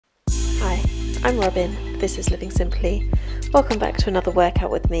I'm Robin, this is Living Simply. Welcome back to another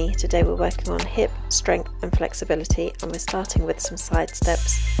workout with me. Today we're working on hip strength and flexibility, and we're starting with some side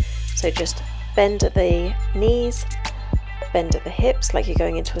steps. So just bend at the knees, bend at the hips like you're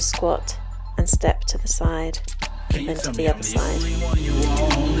going into a squat, and step to the side, and then to the other side.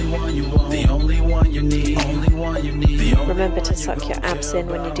 Remember to suck your abs in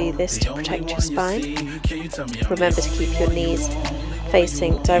when you do this to protect your spine. Remember to keep your knees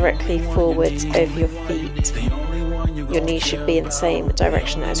facing directly forwards over your feet. Your knees should be in the same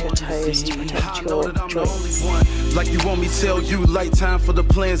direction as your toes to protect your joints. Like you want me to tell you, like time for the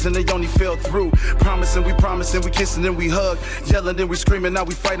plans and they only fell through. Promising, we kissing and we hug. Yelling and we screaming, now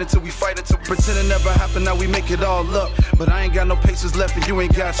we fight until pretend it never happened, now we make it all up. But I ain't got no patience left and you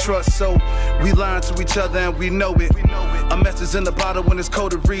ain't got trust, so we lying to each other and we know it. A message in the bottle when it's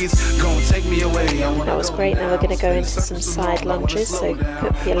cold, it reads, gonna take me away. That was great. Now we're going to go into some side lunges, so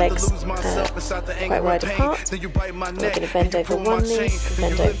put your legs quite wide apart. We're going to bend over one knee and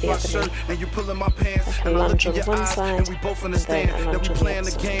bend over the other knee. Like a lunge on one side and then a lunge on the other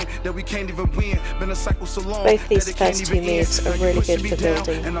side. Both these first two moves are really good for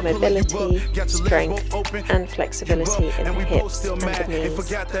building mobility, strength and flexibility in the hips and the knees.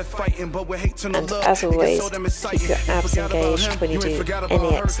 And as always, keep your abs engaged when you do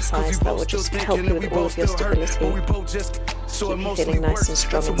any exercise. That will just help you with all of your stability, keep you feeling nice and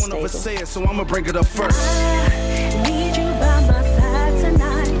strong and stable. So I'ma bring it up first. Need you by my side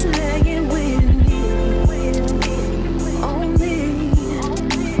tonight, laying with me, only.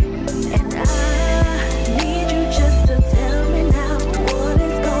 And I need you just to tell me now what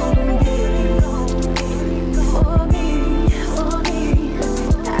it's gonna be for me.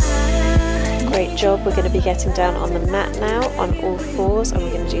 Great job. We're going to be getting down on the mat now on all fours, and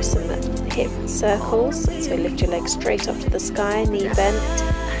we're going to do some hip circles. So lift your legs straight up to the sky, knee bent,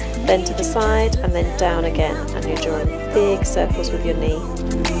 then to the side and then down again, and you're drawing big circles with your knee.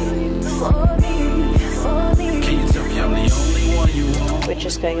 We're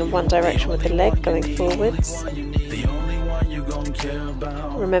just going in one direction with the leg, going forwards.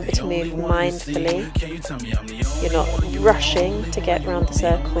 Remember to move mindfully. You're not rushing to get around the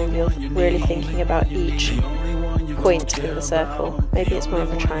circle, you're really thinking about each point in the circle. Maybe it's more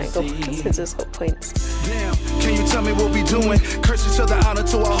of a triangle since it's got points. Can you tell me what we doing? Curse each other out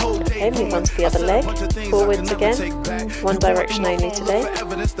until our whole day. Okay, move on to the other leg. Forwards again. One direction only today.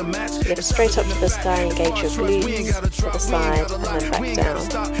 Lift straight up to the sky, engage your glutes to the side, and then back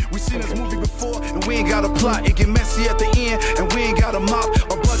down. We seen this movie before, and we ain't got a plot. It get messy at the end, and we ain't got a mop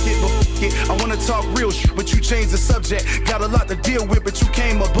or bucket. I wanna talk real shit, but you changed the subject. Got a lot to deal with, but you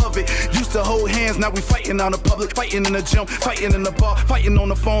came above it. Used to hold hands, now we fighting out in public, fighting in the gym, fighting in the bar, fighting on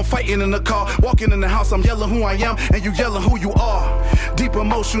the phone, fighting in the car. Walking in the house, I'm yelling who I am, and you yelling who you are. Deep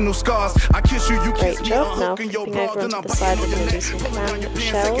emotional scars. I kiss you, you kiss me. Great job. Now flipping over onto the side, we're going to do some clam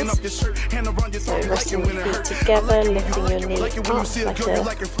shells. So resting your feet together, lifting your knee up like a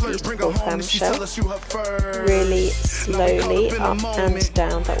beautiful clam shell. Really slowly up and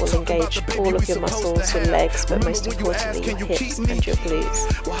down. That will engage all of your muscles, your legs, but most importantly your hips and your glutes.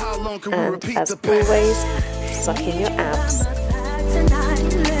 And as always, suck in your abs.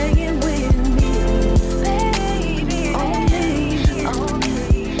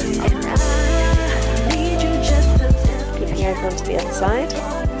 Flipping over onto the other side,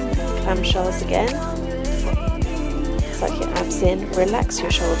 clamshells again. Suck your abs in, relax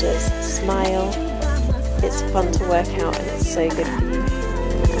your shoulders, smile. It's fun to work out and it's so good for you.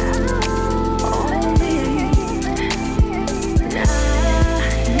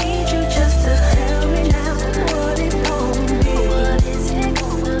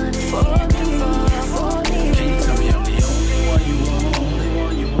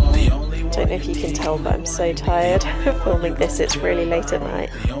 I don't know if you can tell, but I'm so tired of filming this. It's really late at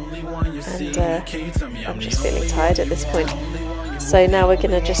night and I'm just feeling tired at this point. So now we're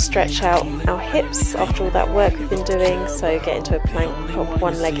going to just stretch out our hips after all that work we've been doing. So get into a plank, pop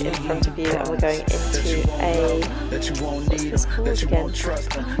one leg in front of you, and we're going into a, what's this called again?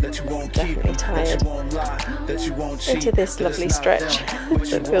 Definitely tired. Into this lovely stretch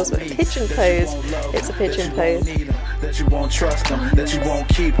that feels like pigeon pose. It's a pigeon pose. That you won't trust them, that you won't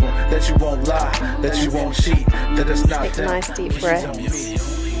keep them, that you won't lie, that you won't cheat, that it's not Take nice deep breaths.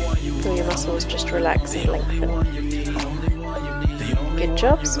 Feel your muscles just relax and lengthen. Good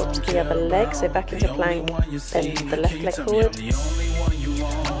job. Swap to the other leg, so back into plank, then to the left leg forward.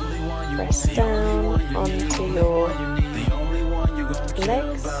 Press down onto your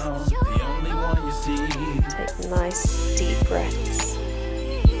legs. Take nice deep breaths.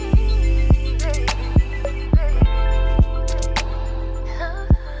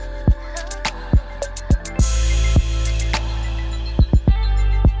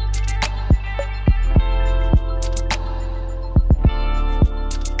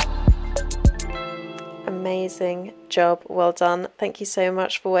 amazing job. Well done. Thank you so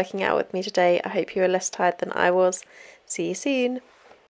much for working out with me today. I hope you were less tired than I was. See you soon.